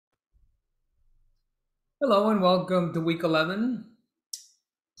Hello and welcome to week 11,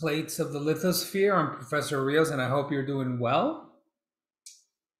 Plates of the Lithosphere. I'm Professor Rios and I hope you're doing well.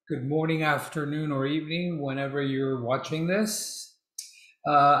 Good morning, afternoon, or evening, whenever you're watching this.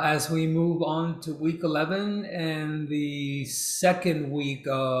 As we move on to week 11 and the second week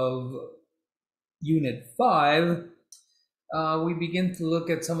of Unit 5, we begin to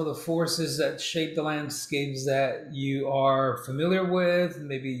look at some of the forces that shape the landscapes that you are familiar with.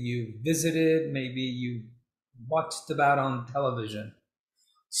 Maybe you visited, maybe you watched about on television.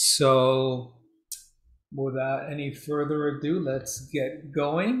 So, without any further ado, let's get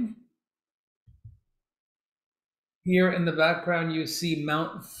going. Here in the background, you see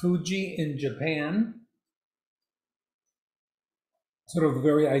Mount Fuji in Japan. Sort of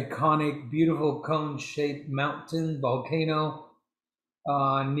very iconic, beautiful cone-shaped mountain volcano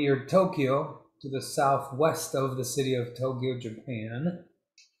near Tokyo, to the southwest of the city of Tokyo, Japan.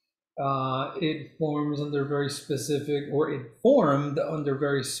 It forms under very specific, or it formed under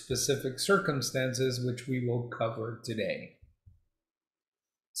very specific circumstances, which we will cover today.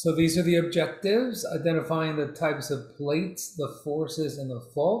 So these are the objectives: identifying the types of plates, the forces, and the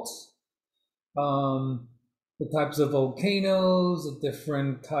faults, the types of volcanoes, the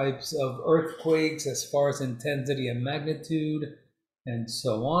different types of earthquakes as far as intensity and magnitude, and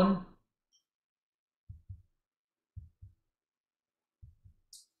so on.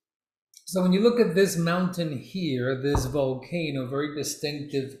 So when you look at this mountain here, this volcano, very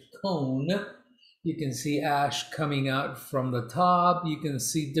distinctive cone, you can see ash coming out from the top. You can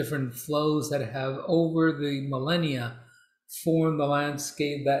see different flows that have over the millennia formed the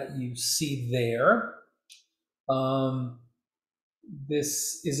landscape that you see there.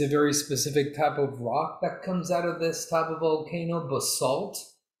 This is a very specific type of rock that comes out of this type of volcano, basalt.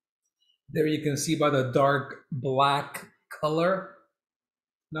 There you can see by the dark black color,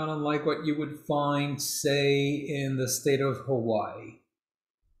 not unlike what you would find, say, in the state of Hawaii.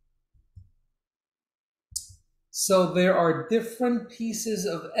 So there are different pieces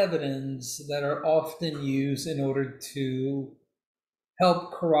of evidence that are often used in order to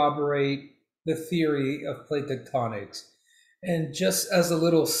help corroborate the theory of plate tectonics. And just as a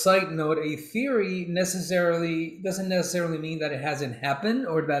little side note, a theory doesn't necessarily mean that it hasn't happened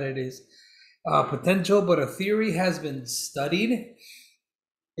or that it is potential, but a theory has been studied.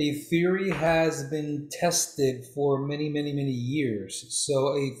 A theory has been tested for many, many, many years.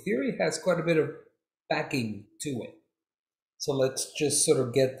 So a theory has quite a bit of backing to it. So let's just sort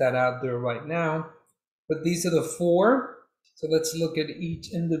of get that out there right now. But these are the four. So let's look at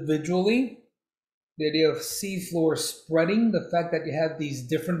each individually. The idea of seafloor spreading, the fact that you have these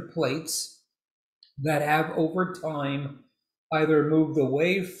different plates that have over time either moved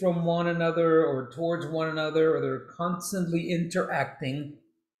away from one another or towards one another, or they're constantly interacting.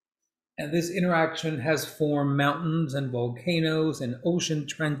 And this interaction has formed mountains and volcanoes and ocean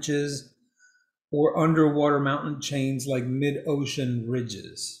trenches or underwater mountain chains like mid-ocean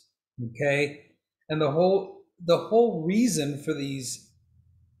ridges. Okay? And the whole reason for these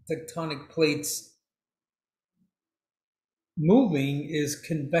tectonic plates moving is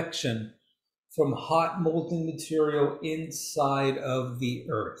convection from hot molten material inside of the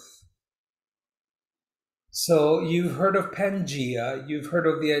earth. So you've heard of Pangea. You've heard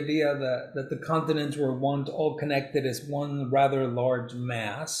of the idea that the continents were once all connected as one rather large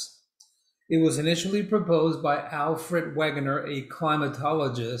mass. It was initially proposed by Alfred Wegener, a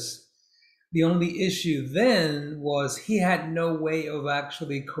climatologist. The only issue then was he had no way of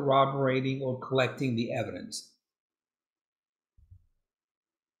actually corroborating or collecting the evidence.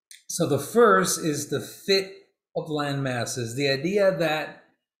 So the first is the fit of land masses, the idea that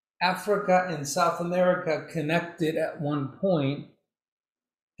Africa and South America connected at one point.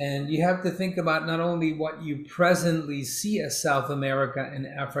 And you have to think about not only what you presently see as South America and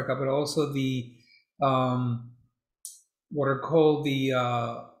Africa, but also the what are called the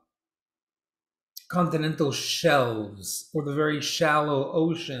continental shelves, or the very shallow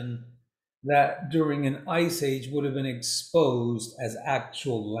ocean that during an ice age would have been exposed as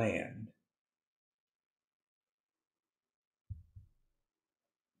actual land.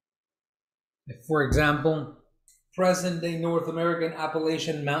 For example, present-day North American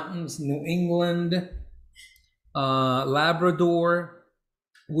Appalachian Mountains, New England, Labrador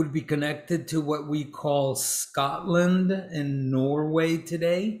would be connected to what we call Scotland and Norway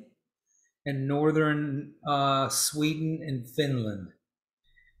today, and northern Sweden and Finland.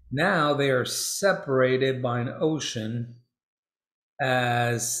 Now they are separated by an ocean,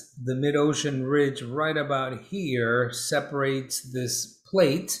 as the mid-ocean ridge right about here separates this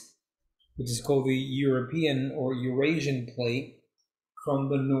plate, which is called the European or Eurasian plate, from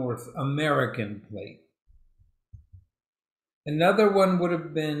the North American plate. Another one would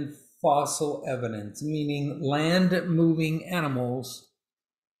have been fossil evidence, meaning land-moving animals,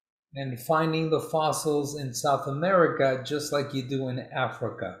 and finding the fossils in South America just like you do in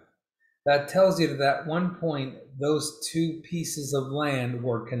Africa. That tells you that at one point those two pieces of land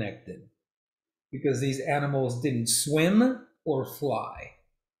were connected because these animals didn't swim or fly.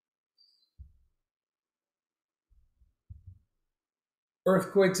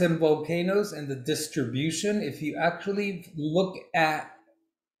 Earthquakes and volcanoes and the distribution. If you actually look at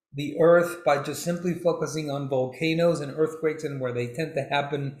the Earth by just simply focusing on volcanoes and earthquakes and where they tend to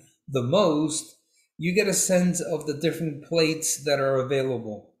happen the most, you get a sense of the different plates that are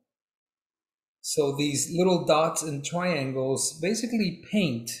available. So these little dots and triangles basically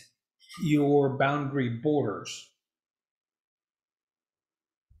paint your boundary borders.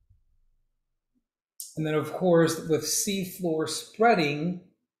 And then, of course, with seafloor spreading,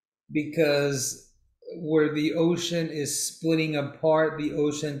 because where the ocean is splitting apart, the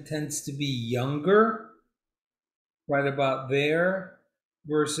ocean tends to be younger, right about there,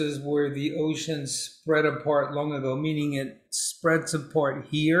 versus where the ocean spread apart long ago, meaning it spreads apart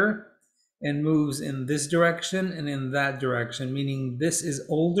here and moves in this direction and in that direction, meaning this is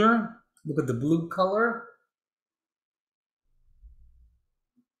older. Look at the blue color.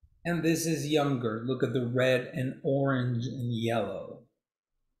 And this is younger. Look at the red and orange and yellow.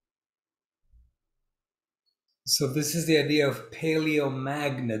 So this is the idea of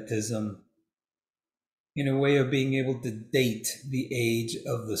paleomagnetism in a way of being able to date the age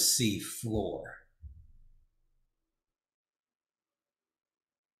of the sea floor.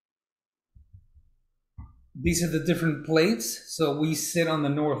 These are the different plates. So we sit on the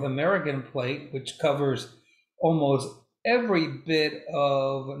North American plate, which covers almost every bit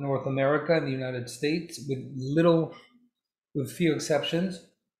of North America and the United States, with few exceptions.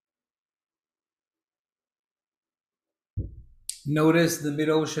 Notice the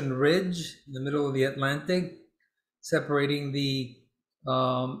mid-ocean ridge in the middle of the Atlantic, separating the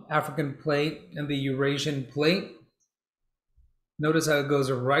African plate and the Eurasian plate. Notice how it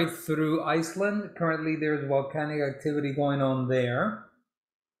goes right through Iceland. Currently, there's volcanic activity going on there.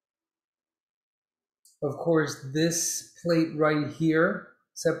 Of course, this plate right here,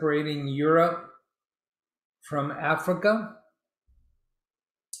 separating Europe from Africa.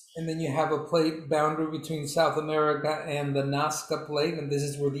 And then you have a plate boundary between South America and the Nazca plate, and this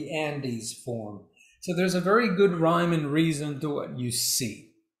is where the Andes form. So there's a very good rhyme and reason to what you see.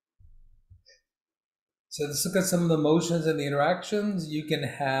 So let's look at some of the motions and the interactions. You can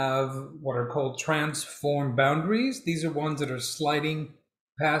have what are called transform boundaries. These are ones that are sliding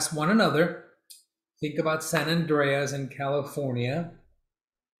past one another. Think about San Andreas in California.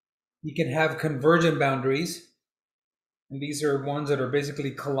 You can have convergent boundaries. And these are ones that are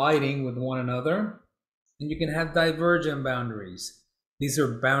basically colliding with one another. And you can have divergent boundaries. These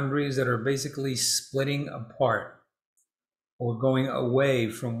are boundaries that are basically splitting apart or going away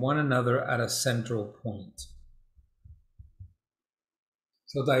from one another at a central point.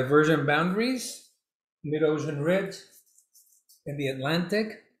 So divergent boundaries, mid-ocean ridge in the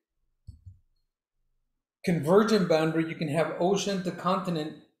Atlantic. Convergent boundary, you can have ocean to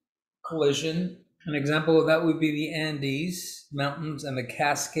continent collision. An example of that would be the Andes Mountains and the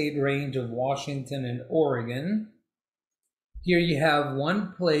Cascade Range of Washington and Oregon. Here you have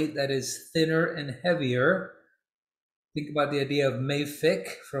one plate that is thinner and heavier. Think about the idea of mafic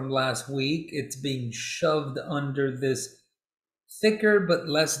from last week. It's being shoved under this thicker but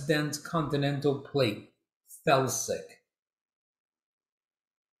less dense continental plate, felsic.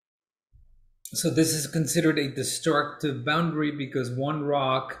 So this is considered a destructive boundary because one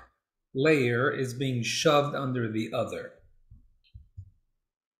rock layer is being shoved under the other.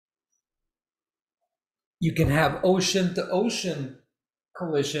 You can have ocean to ocean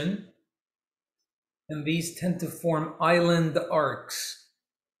collision, and these tend to form island arcs,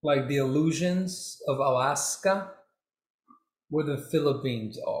 like the Aleutians of Alaska, where the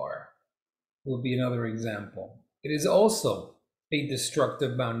Philippines are, will be another example. It is also a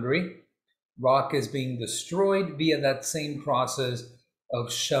destructive boundary. Rock is being destroyed via that same process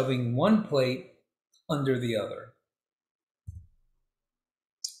of shoving one plate under the other.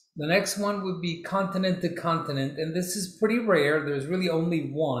 The next one would be continent to continent, and this is pretty rare. There's really only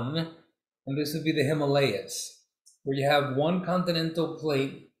one, and this would be the Himalayas, where you have one continental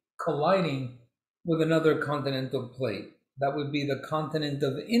plate colliding with another continental plate. That would be the continent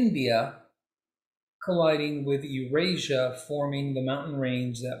of India colliding with Eurasia, forming the mountain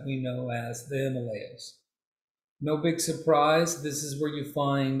range that we know as the Himalayas. No big surprise, this is where you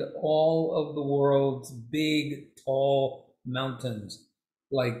find all of the world's big, tall mountains,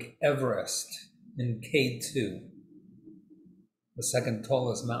 like Everest and K2. the second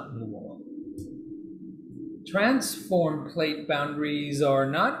tallest mountain in the world. Transform plate boundaries are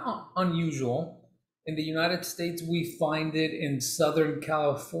not unusual. In the United States, we find it in Southern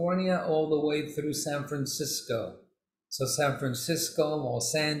California all the way through San Francisco. So San Francisco,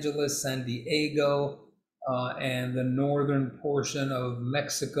 Los Angeles, San Diego, and the northern portion of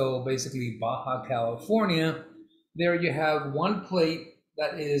Mexico, basically Baja California. There you have one plate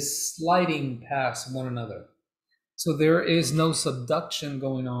that is sliding past one another. So there is no subduction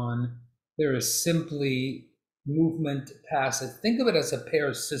going on. There is simply movement past it. Think of it as a pair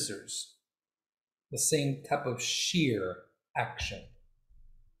of scissors, the same type of shear action.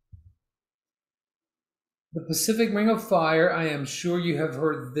 The Pacific Ring of Fire, I am sure you have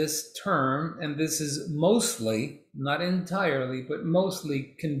heard this term, and this is mostly, not entirely, but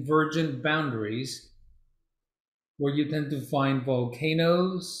mostly convergent boundaries, where you tend to find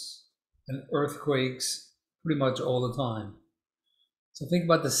volcanoes and earthquakes pretty much all the time. So think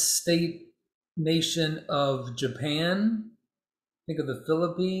about the state nation of Japan, think of the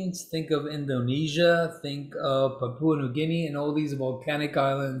Philippines, think of Indonesia, think of Papua New Guinea and all these volcanic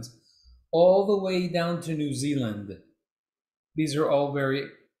islands, all the way down to New Zealand. These are all very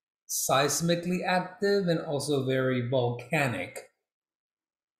seismically active and also very volcanic.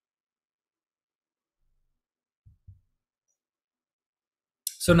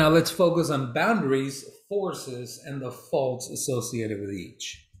 So now let's focus on boundaries, forces, and the faults associated with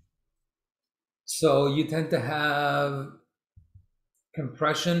each. So you tend to have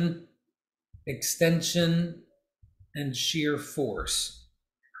compression, extension, and shear force.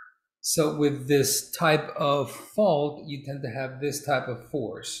 So with this type of fault, you tend to have this type of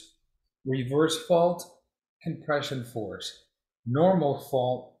force. Reverse fault, compression force. Normal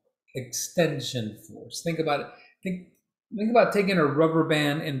fault, extension force. Think about it. Think about taking a rubber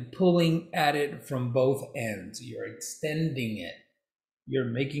band and pulling at it from both ends. You're extending it. You're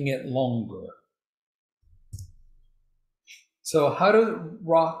making it longer. So how do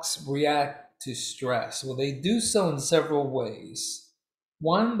rocks react to stress? Well, they do so in several ways.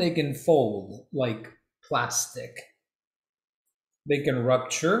 One, they can fold like plastic. They can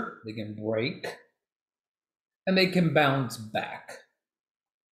rupture, they can break, and they can bounce back.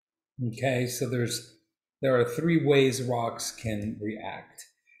 Okay, so there are three ways rocks can react.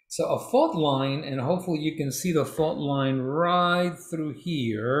 So a fault line, and hopefully you can see the fault line right through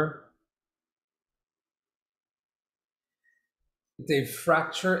here. It's a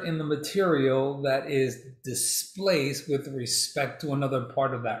fracture in the material that is displaced with respect to another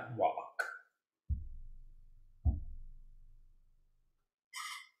part of that rock.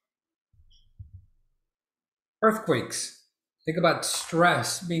 Earthquakes. Think about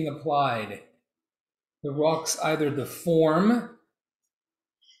stress being applied. The rocks either deform,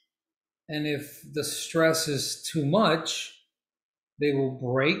 and if the stress is too much, they will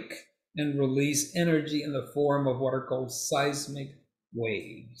break and release energy in the form of what are called seismic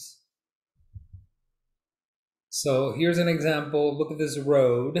waves. So here's an example. Look at this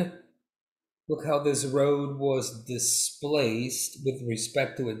road. Look how this road was displaced with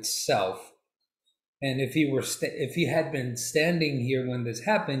respect to itself. And if he had been standing here when this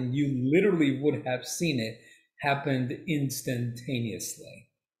happened, you literally would have seen it happened instantaneously.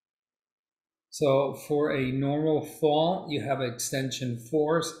 So for a normal fault, you have extension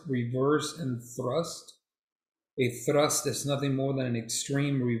force, reverse, and thrust. A thrust is nothing more than an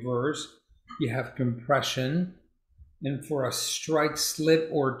extreme reverse. You have compression. And for a strike, slip,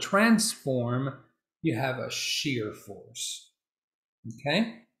 or transform, you have a shear force.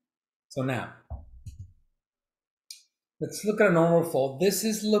 Okay? So now, let's look at a normal fault. This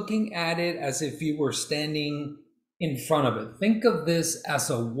is looking at it as if you were standing in front of it. Think of this as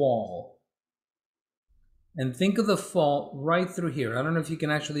a wall. And think of the fault right through here. I don't know if you can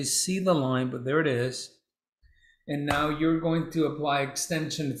actually see the line, but there it is. And now you're going to apply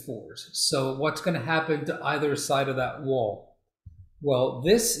extension force. So what's going to happen to either side of that wall? Well,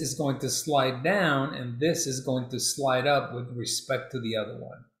 this is going to slide down and this is going to slide up with respect to the other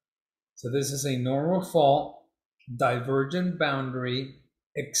one. So this is a normal fault, divergent boundary,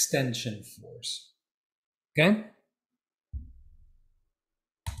 extension force. Okay?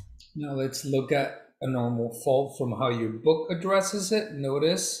 Now let's look at a normal fault from how your book addresses it.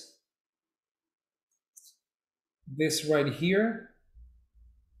 Notice this right here.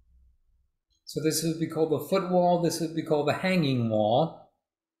 So this would be called the foot wall. This would be called the hanging wall.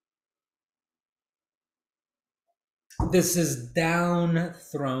 This is down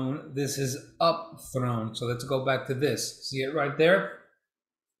thrown. This is up thrown. So let's go back to this. See it right there?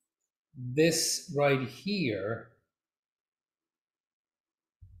 This right here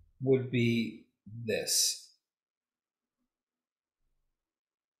would be this.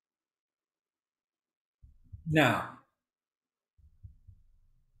 Now,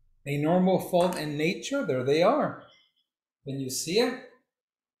 a normal fault in nature, there they are. Can you see it?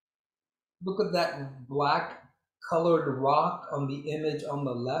 Look at that black colored rock on the image on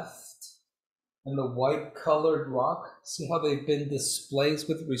the left and the white colored rock. See how they've been displaced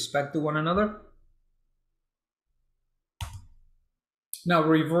with respect to one another? Now,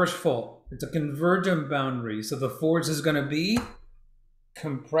 reverse fault. It's a convergent boundary. So the force is going to be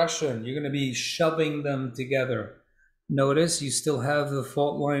compression. You're going to be shoving them together. Notice you still have the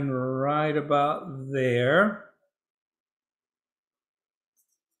fault line right about there.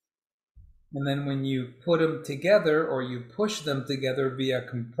 And then when you put them together or you push them together via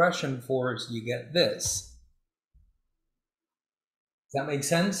compression force, you get this. Does that make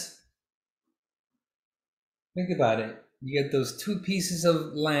sense? Think about it. You get those two pieces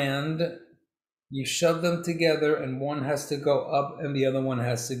of land, you shove them together, and one has to go up and the other one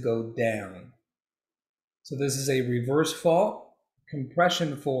has to go down. So this is a reverse fault,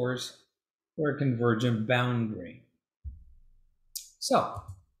 compression force, or a convergent boundary. So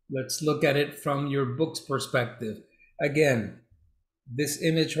let's look at it from your book's perspective. Again, this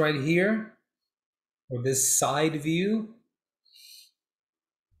image right here, or this side view,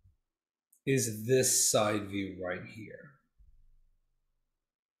 is this side view right here.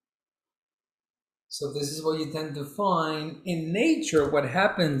 So this is what you tend to find in nature. What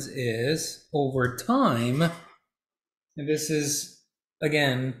happens is over time, and this is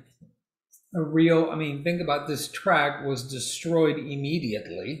again a real, I mean, think about this track was destroyed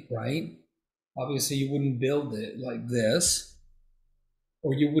immediately, right? Obviously you wouldn't build it like this,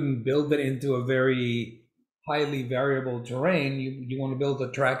 or you wouldn't build it into a very highly variable terrain. You want to build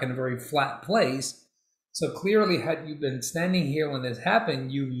a track in a very flat place. So clearly, had you been standing here when this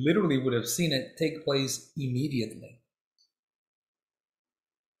happened, you literally would have seen it take place immediately.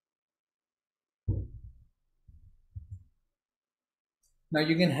 Now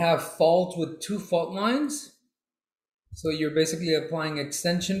you can have faults with two fault lines. So you're basically applying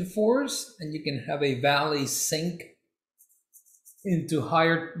extension force, and you can have a valley sink into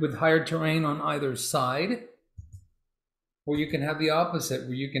higher terrain on either side. Or you can have the opposite,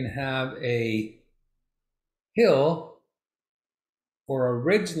 where you can have a hill or a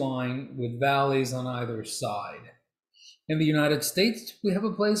ridge line with valleys on either side. In the United States, we have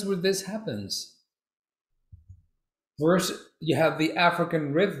a place where this happens. First, you have the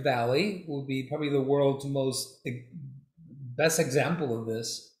African Rift Valley, will be probably the world's best example of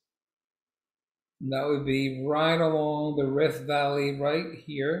this. And that would be right along the Rift Valley right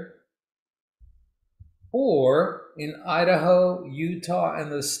here. Or in Idaho, Utah, and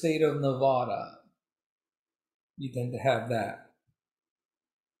the state of Nevada. You tend to have that.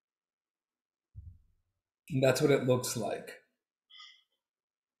 And that's what it looks like.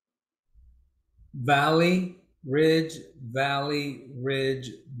 Valley, ridge, valley, ridge,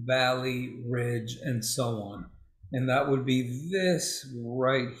 valley, ridge, and so on. And that would be this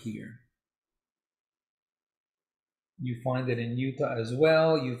right here. You find it in Utah as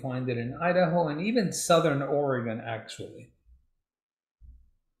well. You find it in Idaho and even southern Oregon, actually.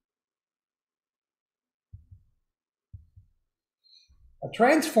 A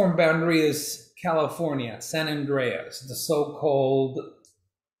transform boundary is California, San Andreas, the so-called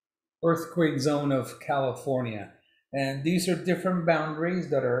earthquake zone of California. And these are different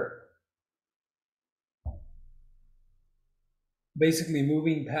boundaries that are basically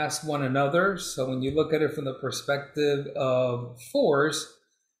moving past one another. So when you look at it from the perspective of force,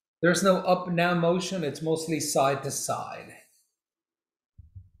 there's no up and down motion. It's mostly side to side.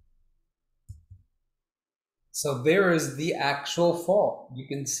 So there is the actual fault. You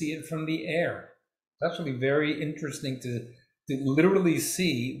can see it from the air. It's actually very interesting to literally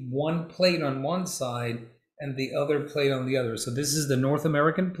see one plate on one side and the other plate on the other. So this is the North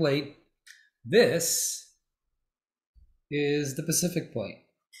American plate. This is the Pacific plate.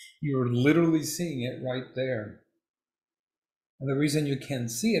 You're literally seeing it right there. And the reason you can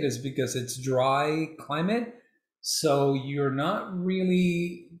see it is because it's dry climate. So you're not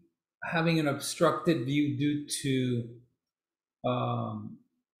really having an obstructed view due to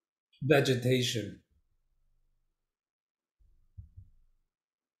vegetation.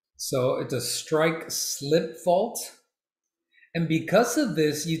 So it's a strike slip fault. And because of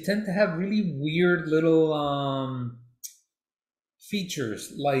this, you tend to have really weird little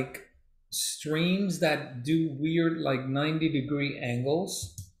features, like streams that do weird, like 90-degree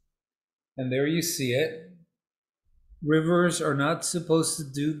angles. And there you see it. Rivers are not supposed to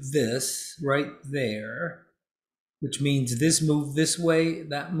do this right there, which means this moved this way,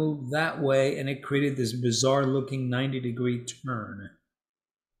 that moved that way, and it created this bizarre looking 90-degree turn.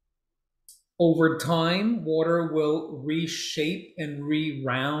 Over time, water will reshape and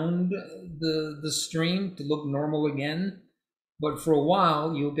re-round the stream to look normal again. But for a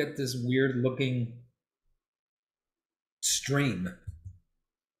while, you'll get this weird looking stream.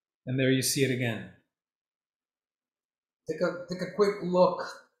 And there you see it again. Take a quick look.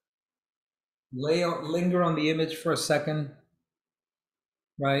 Linger on the image for a second.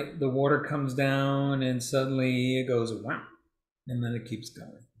 Right? The water comes down and suddenly it goes wham, and then it keeps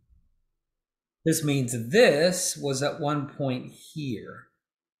going. This means this was at one point here.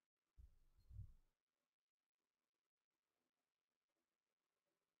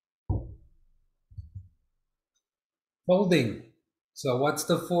 Folding. So what's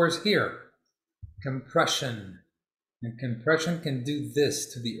the force here? Compression. And compression can do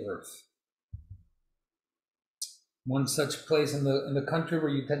this to the Earth. One such place in the country where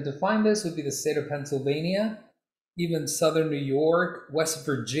you tend to find this would be the state of Pennsylvania, even southern New York, West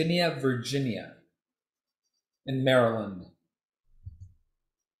Virginia, and Maryland.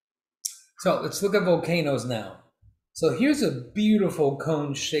 So let's look at volcanoes now. So here's a beautiful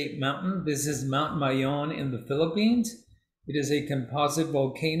cone-shaped mountain. This is Mount Mayon in the Philippines. It is a composite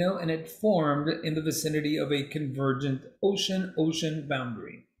volcano, and it formed in the vicinity of a convergent ocean-ocean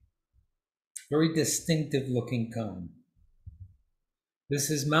boundary. Very distinctive looking cone. This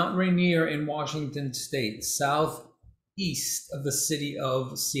is Mount Rainier in Washington State, southeast of the city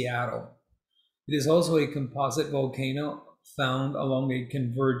of Seattle. It is also a composite volcano found along a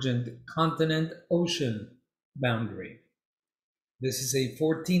convergent continent-ocean boundary. This is a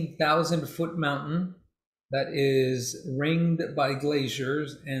 14,000-foot mountain that is ringed by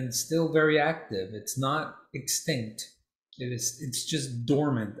glaciers and still very active. It's not extinct. It's just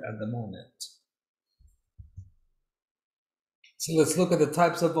dormant at the moment. So let's look at the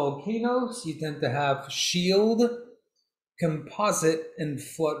types of volcanoes. You tend to have shield, composite, and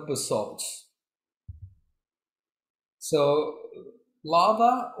flood basalts. So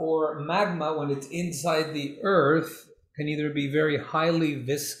lava or magma, when it's inside the earth, can either be very highly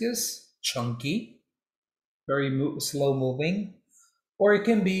viscous, chunky, very slow moving, or it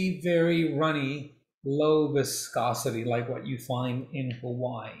can be very runny, low viscosity, like what you find in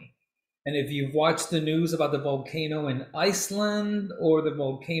Hawaii. And if you've watched the news about the volcano in Iceland or the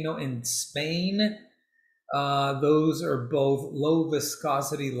volcano in Spain, those are both low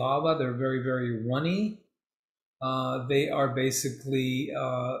viscosity lava. They're very, very runny. They are basically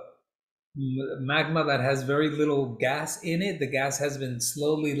magma that has very little gas in it. The gas has been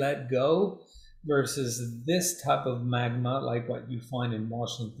slowly let go, versus this type of magma, like what you find in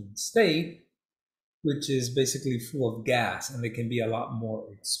Washington State, which is basically full of gas, and they can be a lot more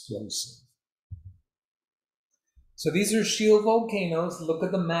explosive. So these are shield volcanoes. Look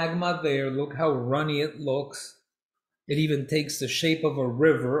at the magma there. Look how runny it looks. It even takes the shape of a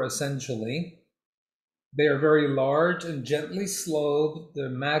river, essentially. They are very large and gently sloped. The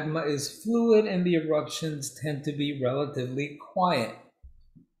magma is fluid, and the eruptions tend to be relatively quiet.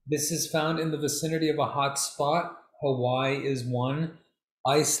 This is found in the vicinity of a hot spot. Hawaii is one.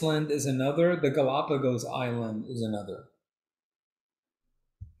 Iceland is another. The Galapagos Island is another.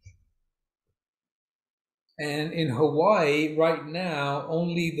 And in Hawaii, right now,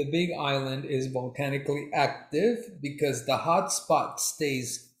 only the Big Island is volcanically active because the hot spot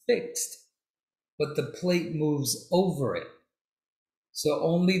stays fixed, but the plate moves over it. So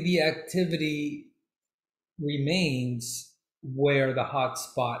only the activity remains where the hot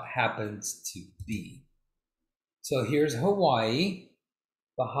spot happens to be. So here's Hawaii.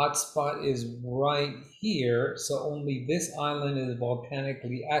 The hot spot is right here, so only this island is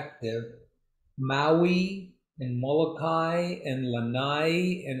volcanically active. Maui and Molokai and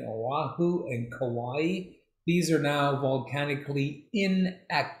Lanai and Oahu and Kauai, these are now volcanically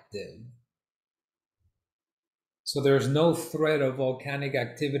inactive. So there's no threat of volcanic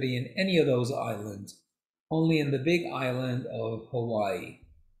activity in any of those islands, only in the Big Island of Hawaii.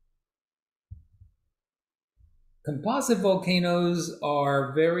 Composite volcanoes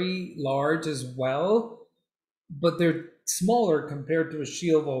are very large as well, but they're smaller compared to a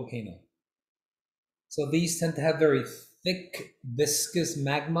shield volcano. So these tend to have very thick, viscous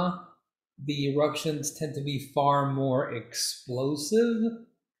magma. The eruptions tend to be far more explosive,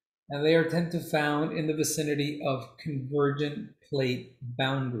 and they are tend to found in the vicinity of convergent plate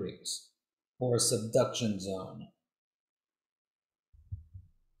boundaries or a subduction zone.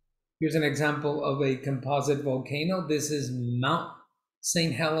 Here's an example of a composite volcano. This is Mount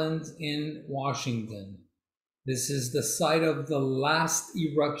St. Helens in Washington. This is the site of the last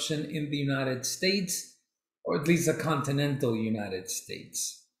eruption in the United States, or at least the continental United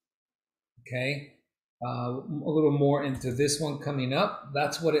States. Okay? A little more into this one coming up.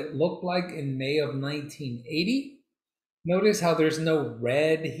 That's what it looked like in May of 1980. Notice how there's no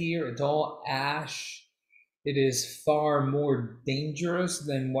red here, it's all ash. It is far more dangerous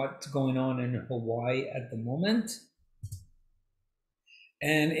than what's going on in Hawaii at the moment.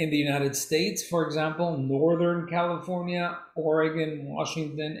 And in the United States, for example, Northern California, Oregon,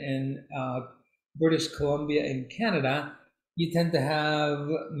 Washington, and British Columbia in Canada, you tend to have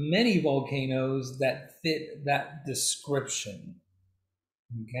many volcanoes that fit that description.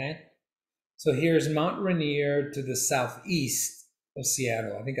 Okay? So here's Mount Rainier to the southeast of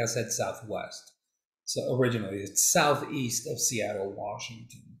Seattle. I think I said southwest. So originally it's southeast of Seattle,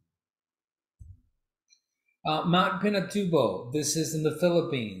 Washington. Mount Pinatubo, this is in the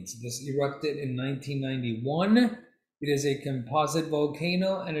Philippines. This erupted in 1991. It is a composite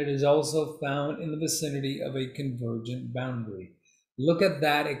volcano, and it is also found in the vicinity of a convergent boundary. Look at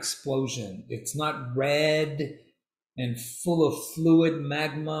that explosion. It's not red and full of fluid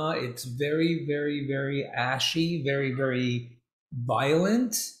magma. It's very, very, very ashy, very, very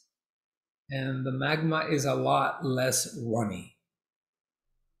violent, and the magma is a lot less runny,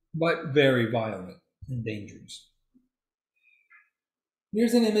 but very violent and dangerous.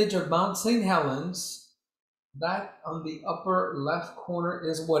 Here's an image of Mount St. Helens. That on the upper left corner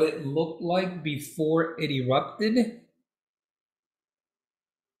is what it looked like before it erupted.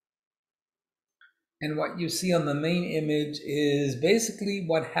 And what you see on the main image is basically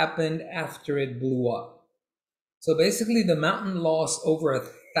what happened after it blew up. So basically the mountain lost over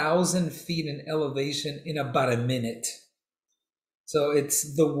 1,000 feet in elevation in about a minute. So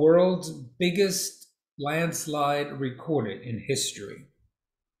it's the world's biggest landslide recorded in history.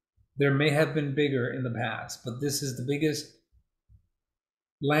 There may have been bigger in the past, but this is the biggest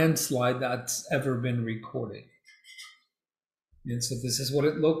landslide that's ever been recorded. And so this is what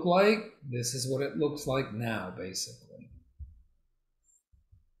it looked like. This is what it looks like now, basically.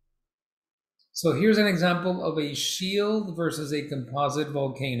 So here's an example of a shield versus a composite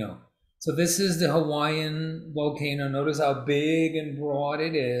volcano. So this is the Hawaiian volcano. Notice how big and broad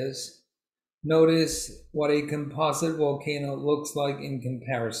it is. Notice what a composite volcano looks like in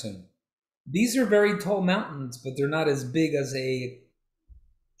comparison. These are very tall mountains, but they're not as big as a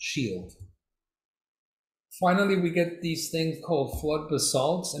shield. Finally, we get these things called flood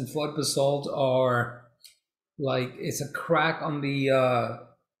basalts, and flood basalts are like, it's a crack on the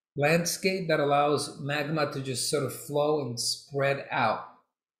landscape that allows magma to just sort of flow and spread out.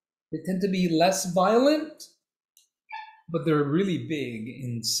 They tend to be less violent, but they're really big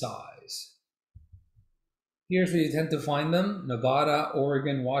in size. Here's where you tend to find them: Nevada,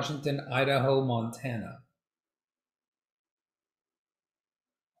 Oregon, Washington, Idaho, Montana.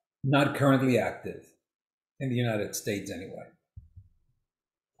 Not currently active in the United States anyway.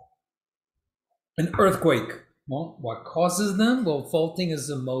 An earthquake. Well, what causes them? Well, faulting is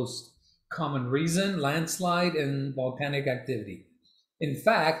the most common reason, landslide and volcanic activity. In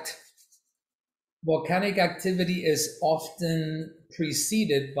fact, volcanic activity is often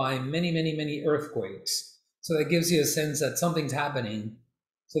preceded by many, many, many earthquakes. So that gives you a sense that something's happening.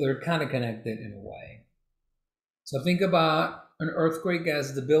 So they're kind of connected in a way. So think about an earthquake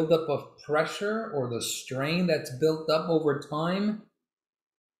as the buildup of pressure or the strain that's built up over time.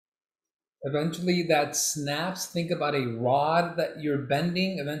 Eventually that snaps. Think about a rod that you're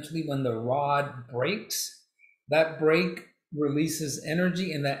bending. Eventually when the rod breaks, that break releases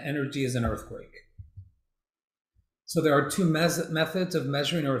energy, and that energy is an earthquake. So there are two methods of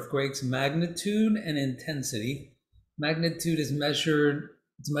measuring earthquakes: magnitude and intensity. Magnitude is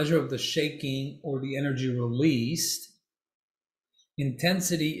it's a measure of the shaking or the energy released.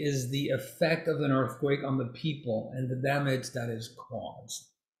 Intensity is the effect of an earthquake on the people and the damage that is caused.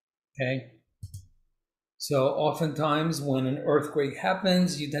 Okay? So oftentimes when an earthquake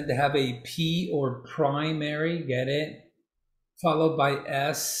happens, you tend to have a P or primary, get it? Followed by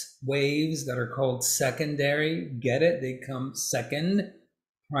S waves that are called secondary, get it? They come second,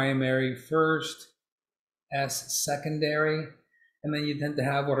 primary first, S secondary. And then you tend to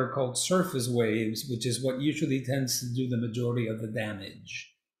have what are called surface waves, which is what usually tends to do the majority of the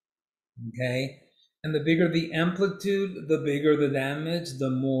damage. Okay? And the bigger the amplitude, the bigger the damage,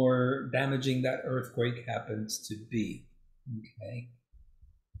 the more damaging that earthquake happens to be. Okay?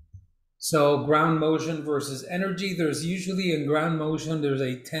 So ground motion versus energy. There's usually in ground motion, there's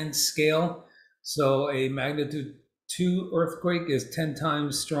a 10 scale. So a magnitude 2 earthquake is 10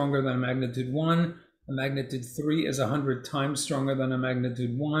 times stronger than a magnitude 1. A magnitude 3 is 100 times stronger than a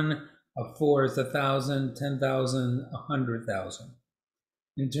magnitude 1. A 4 is 1,000, 10,000, 100,000.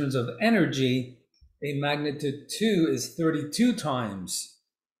 In terms of energy, a magnitude 2 is 32 times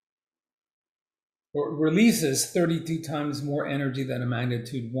or releases 32 times more energy than a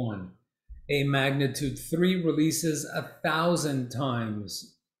magnitude 1. A magnitude 3 releases 1,000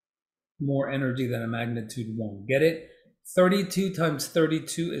 times more energy than a magnitude 1. Get it? 32 times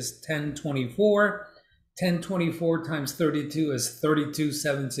 32 is 1024. 1024 times 32 is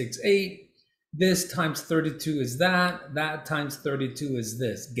 32,768. This times 32 is that. That times 32 is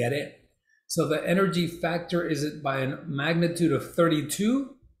this. Get it? So the energy factor is by a magnitude of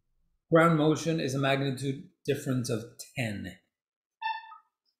 32. Ground motion is a magnitude difference of 10.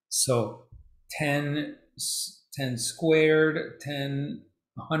 So 10 squared, 10,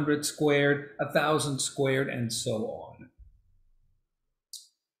 100 squared, 1,000 squared, and so on.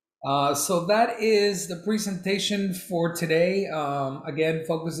 So that is the presentation for today. Again,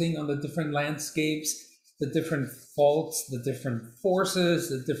 focusing on the different landscapes, the different faults, the different forces,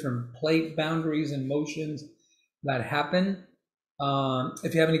 the different plate boundaries and motions that happen.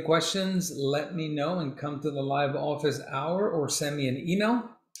 If you have any questions, let me know and come to the live office hour or send me an email.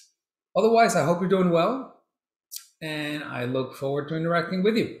 Otherwise, I hope you're doing well, and I look forward to interacting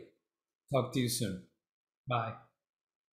with you. Talk to you soon. Bye.